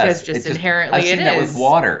way, but because just inherently it is. I've seen that with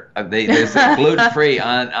water. There's gluten-free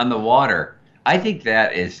on the water. I think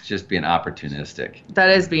that is just being opportunistic.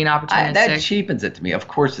 That is being opportunistic. That cheapens it to me. Of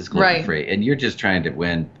course it's gluten-free, and you're just trying to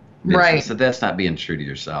win business. Right. So that's not being true to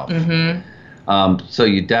yourself. So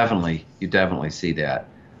you definitely see that.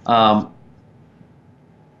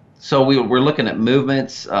 So we're looking at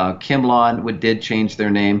movements. Kimlon did change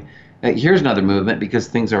their name. Here's another movement because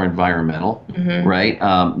things are environmental, right?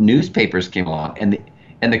 Newspapers came along,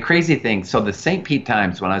 and the crazy thing, so the St. Pete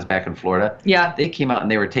Times, when I was back in Florida, they came out and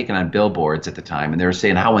they were taking on billboards at the time, and they were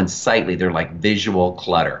saying how unsightly, they're like visual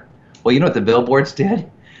clutter. Well, you know what the billboards did?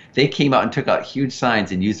 They came out and took out huge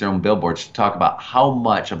signs and used their own billboards to talk about how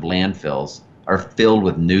much of landfills are filled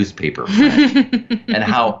with newspaper print and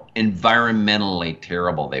how environmentally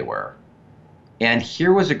terrible they were. And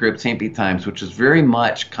here was a group, St. Pete Times, which was very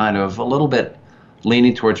much kind of a little bit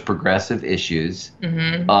leaning towards progressive issues,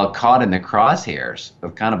 caught in the crosshairs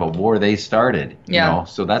of kind of a war they started. You know?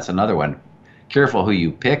 So that's another one. Careful who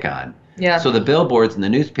you pick on. So the billboards and the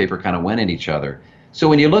newspaper kind of went at each other. So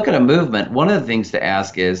when you look at a movement, one of the things to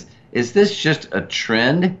ask is this just a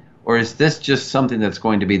trend, or is this just something that's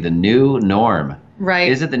going to be the new norm?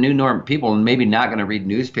 Right. Is it the new norm? People are maybe not going to read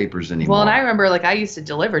newspapers anymore. Well, and I remember, like, I used to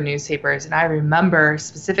deliver newspapers, and I remember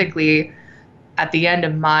specifically at the end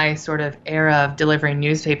of my sort of era of delivering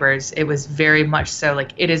newspapers, it was very much so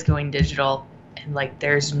like it is going digital, and like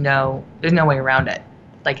there's no way around it.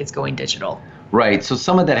 Like, it's going digital. Right. So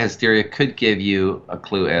some of that hysteria could give you a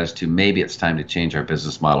clue as to maybe it's time to change our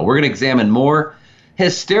business model. We're going to examine more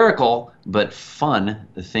hysterical but fun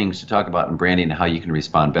things to talk about in branding and how you can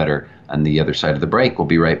respond better on the other side of the break. We'll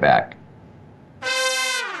be right back.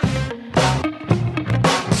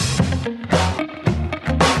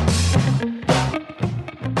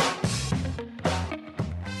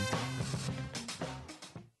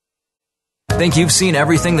 Think you've seen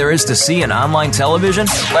everything there is to see in online television?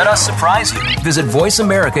 Let us surprise you. Visit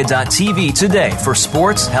voiceamerica.tv today for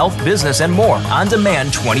sports, health, business, and more on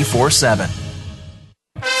demand 24/7.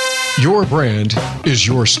 Your brand is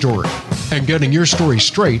your story, and getting your story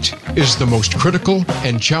straight is the most critical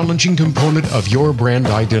and challenging component of your brand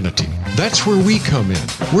identity. That's where we come in.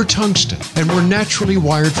 We're Tungsten, and we're naturally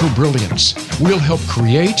wired for brilliance. We'll help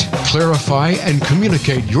create, clarify, and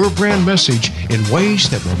communicate your brand message in ways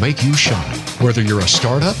that will make you shine. Whether you're a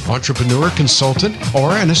startup, entrepreneur, consultant,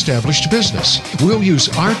 or an established business, we'll use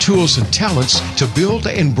our tools and talents to build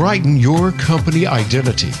and brighten your company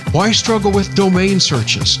identity. Why struggle with domain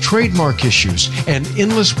searches, trademark issues, and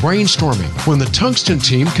endless brainstorming when the Tungsten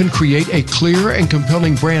team can create a clear and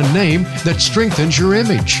compelling brand name that strengthens your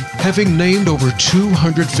image? Having named over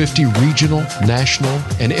 250 regional, national,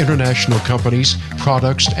 and international companies,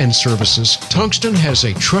 products, and services, Tungsten has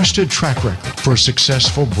a trusted track record for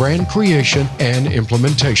successful brand creation and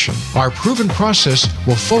implementation. Our proven process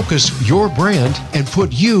will focus your brand and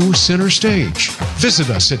put you center stage. Visit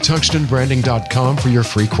us at tungstenbranding.com for your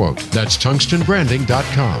free quote. That's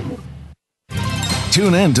tungstenbranding.com.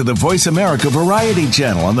 Tune in to the Voice America Variety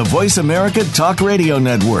channel on the Voice America Talk Radio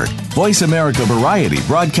Network. Voice America Variety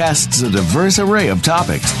broadcasts a diverse array of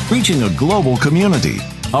topics, reaching a global community.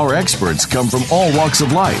 Our experts come from all walks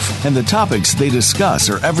of life, and the topics they discuss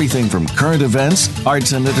are everything from current events,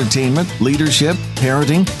 arts and entertainment, leadership,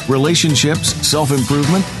 parenting, relationships,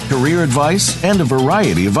 self-improvement, career advice, and a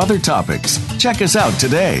variety of other topics. Check us out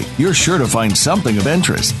today. You're sure to find something of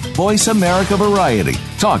interest. Voice America Variety.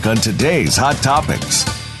 Talk on today's hot topics.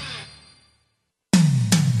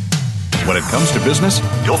 When it comes to business,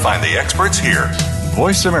 you'll find the experts here.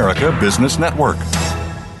 Voice America Business Network.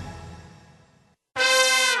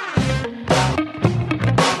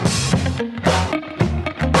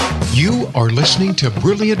 You are listening to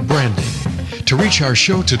Brilliant Branding. To reach our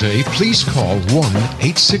show today, please call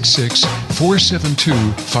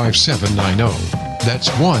 1-866-472-5790. That's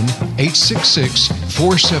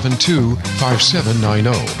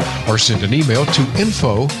 1-866-472-5790. Or send an email to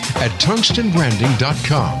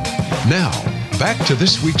info@tungstenbranding.com. Now, back to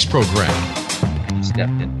this week's program.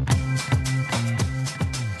 Stepped in.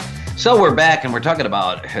 So we're back, and we're talking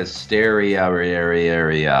about hysteria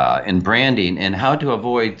and branding and how to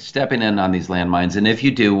avoid stepping in on these landmines. And if you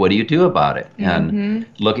do, what do you do about it? And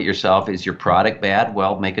look at yourself. Is your product bad?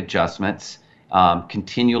 Well, make adjustments.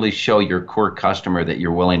 Continually show your core customer that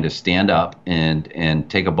you're willing to stand up and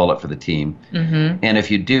take a bullet for the team. And if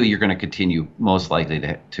you do, you're going to continue most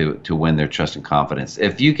likely to win their trust and confidence.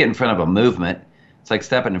 If you get in front of a movement, it's like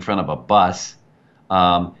stepping in front of a bus.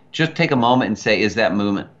 Just take a moment and say, is that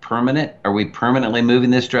movement permanent? Are we permanently moving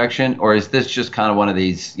this direction? Or is this just kind of one of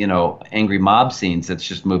these, angry mob scenes that's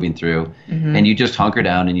just moving through, and you just hunker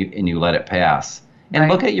down and you let it pass? And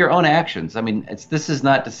look at your own actions. I mean, this is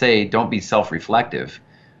not to say don't be self-reflective.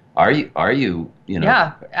 Are you?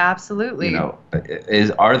 Yeah, absolutely.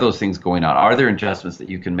 Are those things going on? Are there adjustments that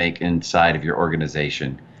you can make inside of your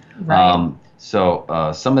organization? Right.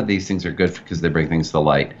 So some of these things are good because they bring things to the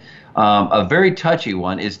light. A very touchy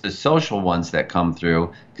one is the social ones that come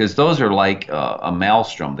through, because those are like a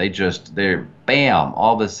maelstrom. They're bam,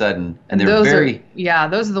 all of a sudden, and they're those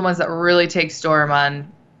are the ones that really take storm on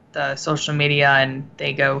the social media, and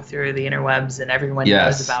they go through the interwebs, and everyone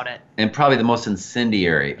knows about it. And probably the most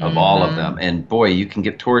incendiary of all of them. And boy, you can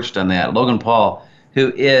get torched on that. Logan Paul,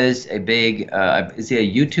 who is a big, is he a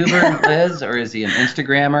YouTuber, Liz, or is he an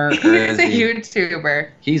Instagrammer? He's a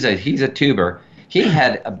YouTuber. He's a tuber. He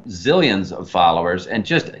had zillions of followers, and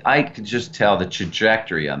I could just tell the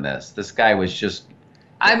trajectory on this. This guy was just...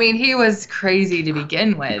 I mean, he was crazy to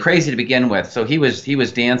begin with. So he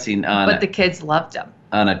was dancing on... But the kids loved him.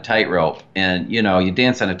 On a tightrope. And, you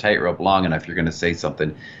dance on a tightrope long enough, you're going to say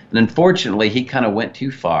something. And unfortunately, he kind of went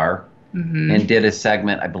too far and did a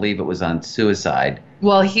segment, I believe it was on suicide.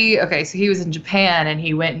 Well, so he was in Japan, and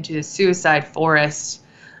he went into the suicide forest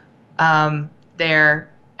there.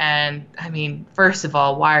 And, I mean, first of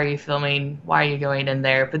all, why are you filming? Why are you going in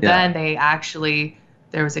there? But then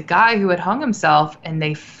there was a guy who had hung himself, and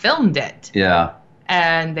they filmed it. Yeah.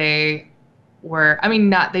 And they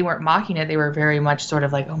weren't mocking it. They were very much sort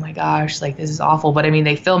of like, oh my gosh, like this is awful. But I mean,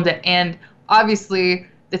 they filmed it, and obviously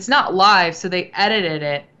it's not live, so they edited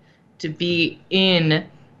it to be in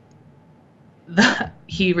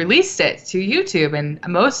he released it to YouTube, and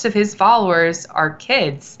most of his followers are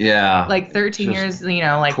kids. Yeah. Like 13 years, or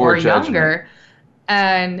younger.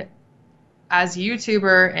 And as a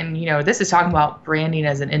YouTuber, and this is talking about branding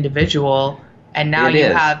as an individual, and now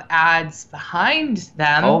have ads behind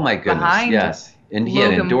them. Oh my goodness, yes. And he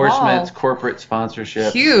had endorsements, corporate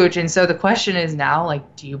sponsorship. Huge. And so the question is now,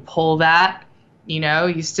 like, do you pull that?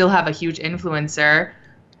 You still have a huge influencer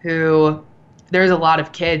who... There's a lot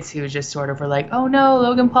of kids who just sort of were like, oh no,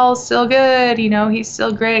 Logan Paul's still good. He's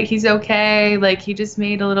still great. He's okay. Like, he just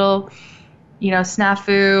made a little,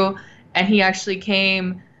 snafu. And he actually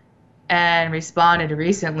came and responded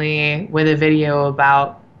recently with a video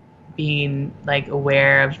about being, like,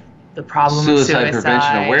 aware of the problem of suicide.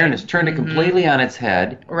 Prevention awareness. Turned it completely on its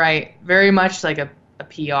head. Right. Very much like a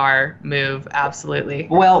PR move, absolutely.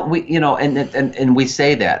 Well, and we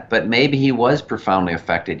say that, but maybe he was profoundly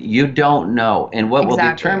affected. You don't know, and what will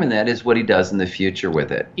determine that is what he does in the future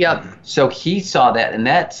with it. Yep. So he saw that, and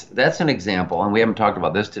that's an example, and we haven't talked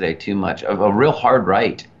about this today too much, of a real hard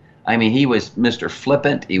right. I mean, he was Mr.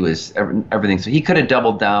 Flippant. He was everything. So he could have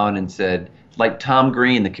doubled down and said, like Tom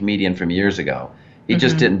Green, the comedian from years ago, he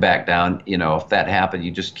just didn't back down. If that happened, you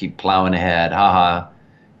just keep plowing ahead. Ha ha.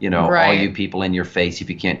 All you people in your face if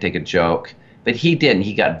you can't take a joke. But he didn't.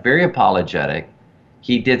 He got very apologetic.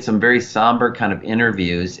 He did some very somber kind of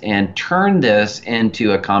interviews and turned this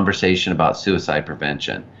into a conversation about suicide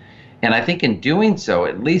prevention. And I think in doing so,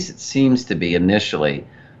 at least it seems to be initially,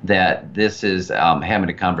 that this is having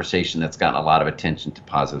a conversation that's gotten a lot of attention to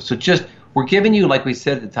positive. So just, we're giving you, like we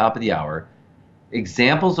said at the top of the hour,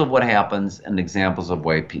 examples of what happens and examples of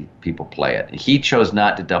way people play it. He chose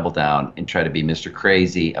not to double down and try to be Mr.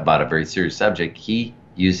 Crazy about a very serious subject. He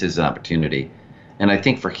used his opportunity. And I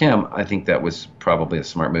think for him, I think that was probably a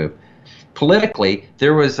smart move. Politically,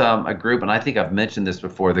 there was a group, and I think I've mentioned this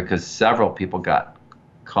before, because several people got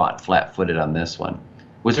caught flat-footed on this one.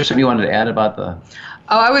 Was there something you wanted to add about the...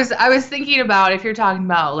 Oh, I was thinking about, if you're talking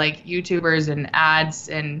about like YouTubers and ads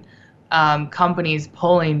and companies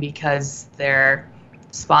pulling because their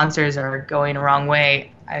sponsors are going the wrong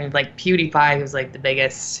way. I mean, like PewDiePie, who's like the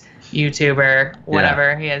biggest YouTuber,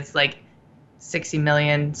 whatever. Yeah. He has like 60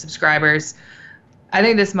 million subscribers. I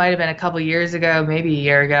think this might have been a couple years ago, maybe a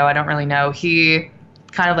year ago. I don't really know. He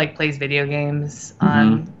kind of like plays video games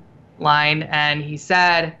online, and he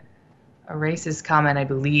said a racist comment, I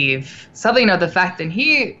believe, something of the fact that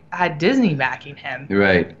he had Disney backing him.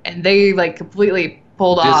 Right. And they like completely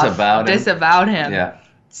disavowed him. Yeah.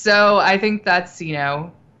 So I think that's,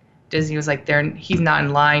 Disney was like, he's not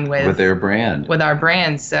in line with their brand. With our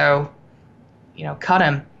brand, so, cut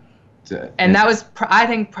him. And that was, I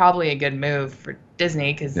think, probably a good move for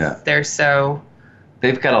Disney, because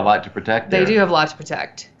they've got a lot to protect there. They do have a lot to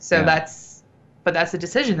protect. So that's a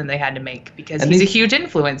decision that they had to make, because he's a huge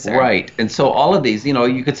influencer. Right. And so all of these,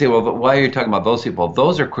 you could say, well, why are you talking about those people?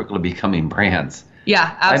 Those are quickly becoming brands.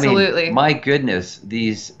 Yeah, absolutely. I mean, my goodness,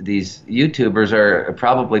 these YouTubers are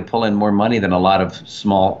probably pulling more money than a lot of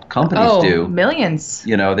small companies do. Millions.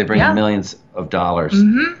 They bring in millions of dollars.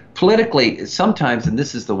 Mm-hmm. Politically, sometimes, and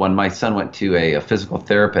this is the one, my son went to a physical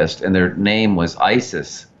therapist, and their name was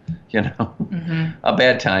ISIS. A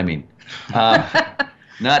bad timing.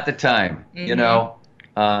 Not the time,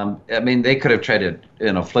 I mean, they could have tried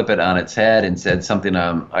to, flip it on its head and said something,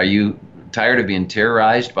 are you tired of being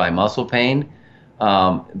terrorized by muscle pain?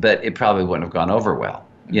 But it probably wouldn't have gone over well,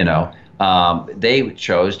 They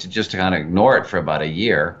chose to just kind of ignore it for about a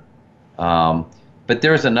year. But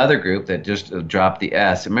there was another group that just dropped the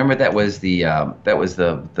S. Remember, that was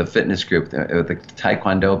the fitness group, the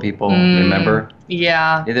Taekwondo people, remember?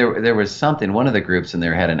 Yeah. There was something, one of the groups in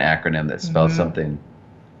there had an acronym that spelled something.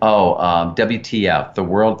 WTF, the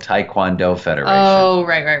World Taekwondo Federation. Oh,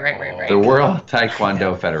 right. The World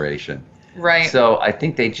Taekwondo Federation. Right. So I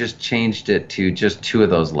think they just changed it to just two of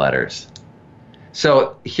those letters.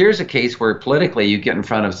 So here's a case where politically you get in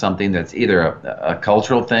front of something that's either a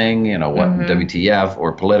cultural thing, WTF,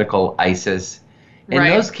 or political, ISIS. In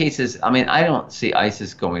those cases, I mean, I don't see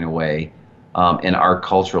ISIS going away in our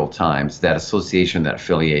cultural times. That association, that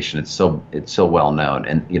affiliation, it's so well known,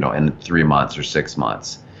 and in 3 months or 6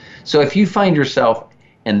 months. So if you find yourself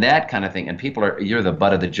in that kind of thing, and you're the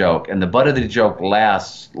butt of the joke, and the butt of the joke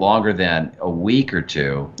lasts longer than a week or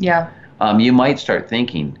two, you might start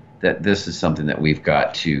thinking that this is something that we've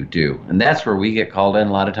got to do. And that's where we get called in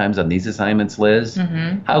a lot of times on these assignments, Liz.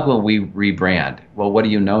 Mm-hmm. How can we rebrand? Well, what are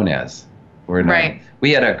you known as?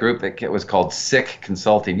 We had a group that was called SICK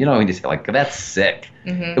Consulting. When you say, like, that's sick.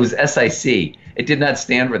 Mm-hmm. It was SIC. It did not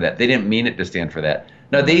stand for that. They didn't mean it to stand for that.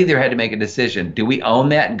 No, they either had to make a decision. Do we own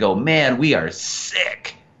that and go, man, we are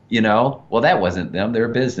sick? Well, that wasn't them. They're a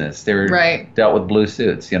business. They were dealt with blue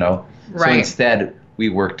suits, So instead, we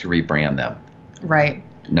worked to rebrand them. Right.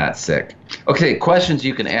 Not sick. Okay, questions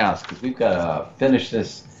you can ask. We've got to finish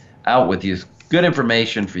this out with you. Good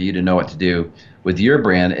information for you to know what to do with your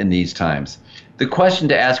brand in these times. The question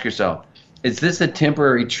to ask yourself, is this a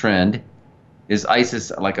temporary trend? Is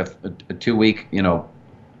ISIS like a 2-week,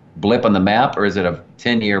 blip on the map, or is it a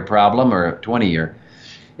 10-year problem or a 20-year?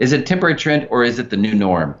 Is it a temporary trend, or is it the new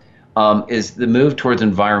norm? Is the move towards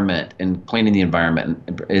environment and cleaning the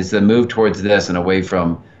environment, is the move towards this and away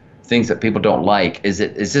from things that people don't like, is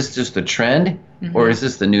this just a trend, or is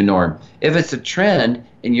this the new norm? If it's a trend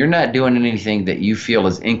and you're not doing anything that you feel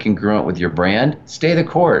is incongruent with your brand, stay the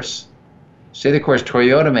course. Stay the course.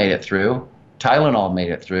 Toyota made it through. Tylenol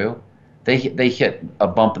made it through. They hit a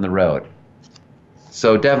bump in the road.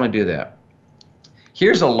 So definitely do that.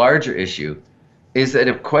 Here's a larger issue, is that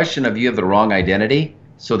a question of you have the wrong identity.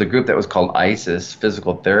 So the group that was called ISIS,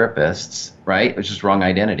 Physical Therapists, right, which is wrong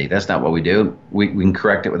identity. That's not what we do. We can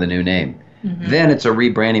correct it with a new name. Mm-hmm. Then it's a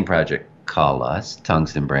rebranding project. Call us,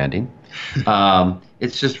 Tungsten Branding.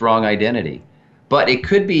 It's just wrong identity. But it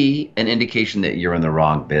could be an indication that you're in the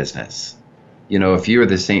wrong business. If you were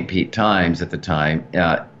the St. Pete Times at the time,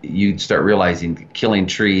 you'd start realizing killing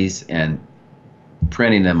trees and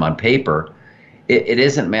printing them on paper. It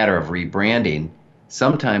isn't a matter of rebranding.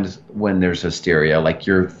 Sometimes when there's hysteria, like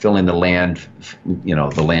you're filling the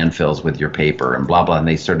landfills with your paper and blah, blah, and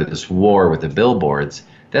they started this war with the billboards,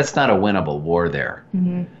 that's not a winnable war there.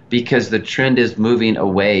 Because the trend is moving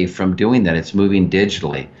away from doing that. It's moving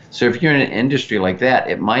digitally. So if you're in an industry like that,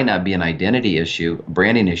 it might not be an identity issue. A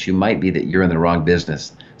branding issue might be that you're in the wrong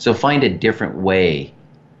business. So find a different way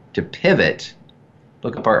to pivot.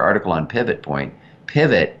 Look up our article on Pivot Point.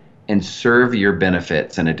 Pivot and serve your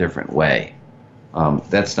benefits in a different way.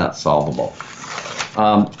 That's not solvable.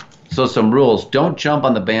 So some rules. Don't jump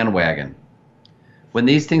on the bandwagon. When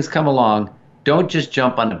these things come along, don't just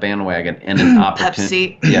jump on the bandwagon and an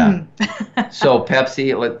opportunity. Pepsi. Yeah. So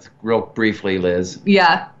Pepsi, let's real briefly, Liz.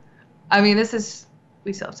 Yeah. I mean, we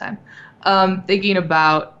still have time. Thinking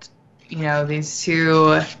about, these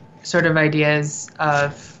two sort of ideas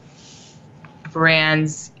of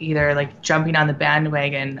brands either like jumping on the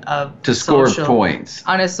bandwagon of to score points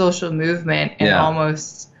on a social movement and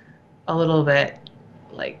almost a little bit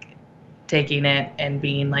like taking it and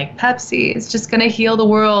being like Pepsi, it's just going to heal the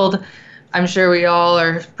world. I'm sure we all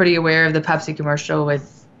are pretty aware of the Pepsi commercial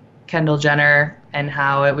with Kendall Jenner and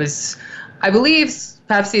how it was, I believe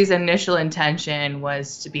Pepsi's initial intention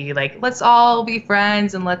was to be like, let's all be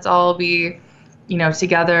friends and let's all be,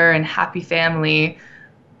 together and happy family.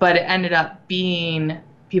 But it ended up being,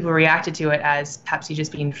 people reacted to it as Pepsi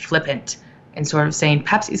just being flippant and sort of saying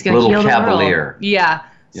Pepsi's going to heal the world. Yeah.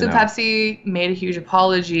 So Pepsi made a huge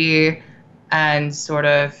apology and sort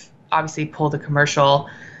of obviously pulled the commercial.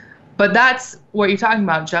 But that's what you're talking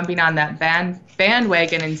about, jumping on that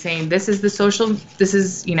bandwagon and saying this is the social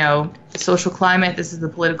climate, this is the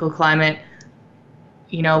political climate.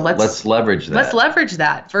 Let's leverage that. Let's leverage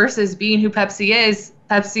that versus being who Pepsi is.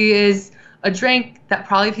 Pepsi is a drink that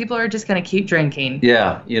probably people are just going to keep drinking.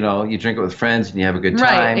 Yeah, you drink it with friends and you have a good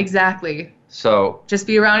time. Right, exactly. So just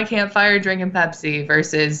be around a campfire drinking Pepsi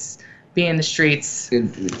versus being in the streets.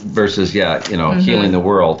 Versus, healing the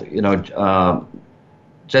world.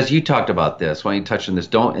 Jess, you talked about this. Why don't you touch on this?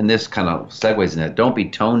 And this kind of segues in it. Don't be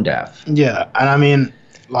tone deaf. Yeah, and I mean,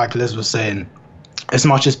 like Liz was saying, as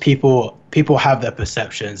much as people have their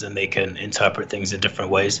perceptions and they can interpret things in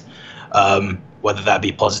different ways, whether that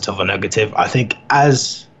be positive or negative, I think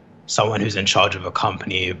as someone who's in charge of a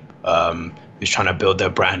company who's trying to build their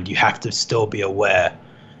brand, you have to still be aware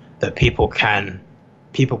that people can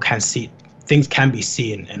see, things can be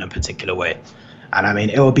seen in a particular way. And I mean,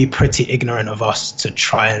 it would be pretty ignorant of us to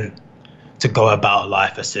try and to go about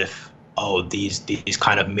life as if, these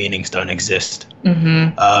kind of meanings don't exist.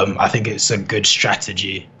 I think it's a good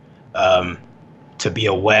strategy to be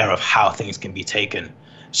aware of how things can be taken.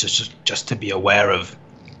 Just to be aware of,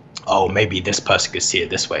 maybe this person could see it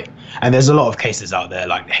this way. And there's a lot of cases out there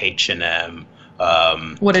like H&M.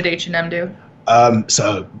 What did H&M do?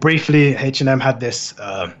 So briefly, H&M had this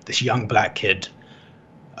young black kid.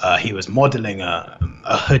 He was modeling a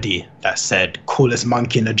hoodie that said "coolest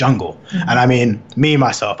monkey in the jungle." And I mean, me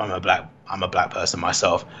myself, I'm a black person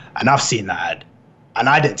myself, and I've seen that ad, and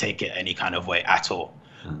I didn't take it any kind of way at all.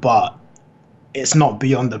 But it's not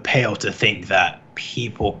beyond the pale to think that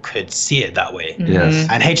people could see it that way. Yes.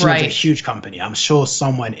 And H&M is a huge company. I'm sure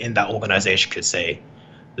someone in that organization could say,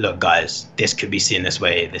 look, guys, this could be seen this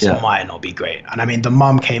way. This might not be great. And I mean, the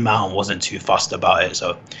mum came out and wasn't too fussed about it.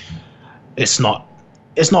 So it's not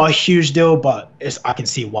a huge deal, but I can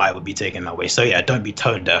see why it would be taken that way. So yeah, don't be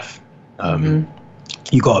tone deaf.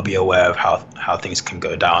 You got to be aware of how things can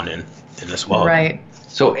go down in this world. Right.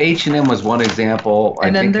 So H&M was one example.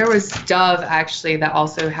 And then there was Dove, actually, that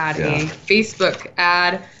also had a Facebook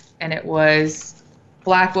ad, and it was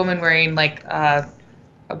black woman wearing like a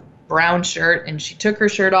brown shirt, and she took her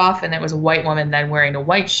shirt off, and it was a white woman then wearing a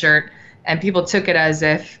white shirt, and people took it as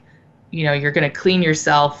if, you're going to clean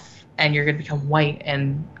yourself and you're going to become white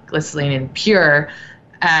and glistening and pure.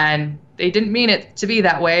 And they didn't mean it to be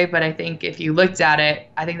that way, but I think if you looked at it,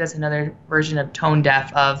 I think that's another version of tone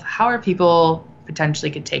deaf of how are people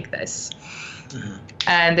potentially could take this.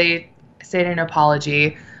 And they stated an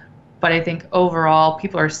apology, but I think overall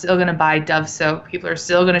people are still going to buy Dove soap, people are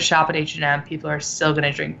still going to shop at H&M, people are still going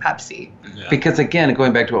to drink Pepsi. Because again,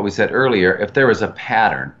 going back to what we said earlier, if there was a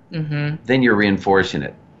pattern, then you're reinforcing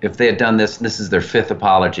it. If they had done this is their fifth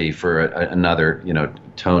apology for another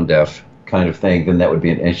tone deaf kind of thing, then that would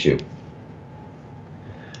be an issue.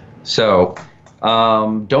 So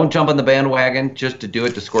don't jump on the bandwagon just to do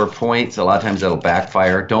it to score points. A lot of times that'll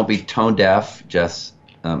backfire. Don't be tone deaf. Jess,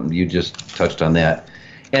 you just touched on that.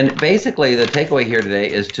 And basically the takeaway here today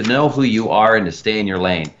is to know who you are and to stay in your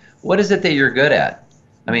lane. What is it that you're good at?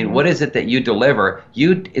 I mean, what is it that you deliver?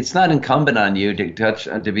 It's not incumbent on you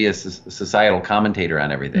to be a societal commentator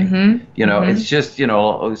on everything. It's just,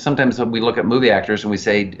 sometimes we look at movie actors and we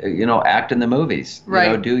say, act in the movies.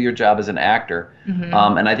 Right. Do your job as an actor.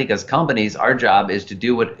 And I think as companies, our job is to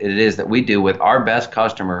do what it is that we do with our best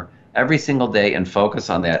customer every single day and focus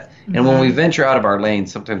on that. And when we venture out of our lane,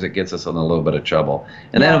 sometimes it gets us in a little bit of trouble.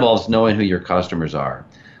 And that involves knowing who your customers are.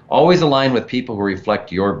 Always align with people who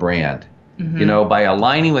reflect your brand. By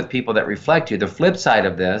aligning with people that reflect you. The flip side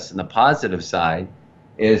of this and the positive side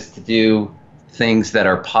is to do things that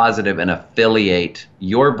are positive and affiliate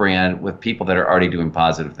your brand with people that are already doing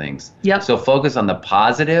positive things. Yep. So focus on the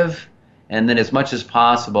positive, and then as much as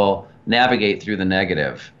possible, navigate through the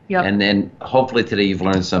negative. Yep. And then hopefully today you've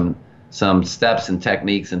learned some steps and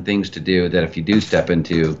techniques and things to do that if you do step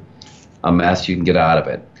into a mess, you can get out of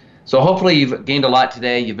it. So hopefully you've gained a lot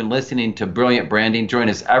today. You've been listening to Brilliant Branding. Join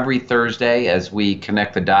us every Thursday as we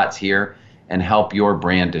connect the dots here and help your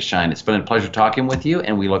brand to shine. It's been a pleasure talking with you,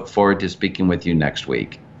 and we look forward to speaking with you next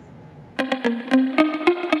week.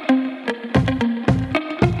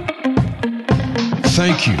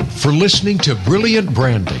 Thank you for listening to Brilliant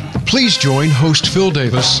Branding. Please join host Phil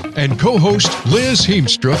Davis and co-host Liz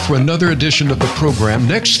Heemstra for another edition of the program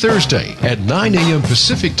next Thursday at 9 a.m.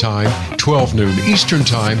 Pacific Time, 12 noon Eastern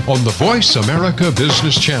Time on the Voice America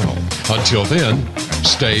Business Channel. Until then,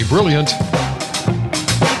 stay brilliant.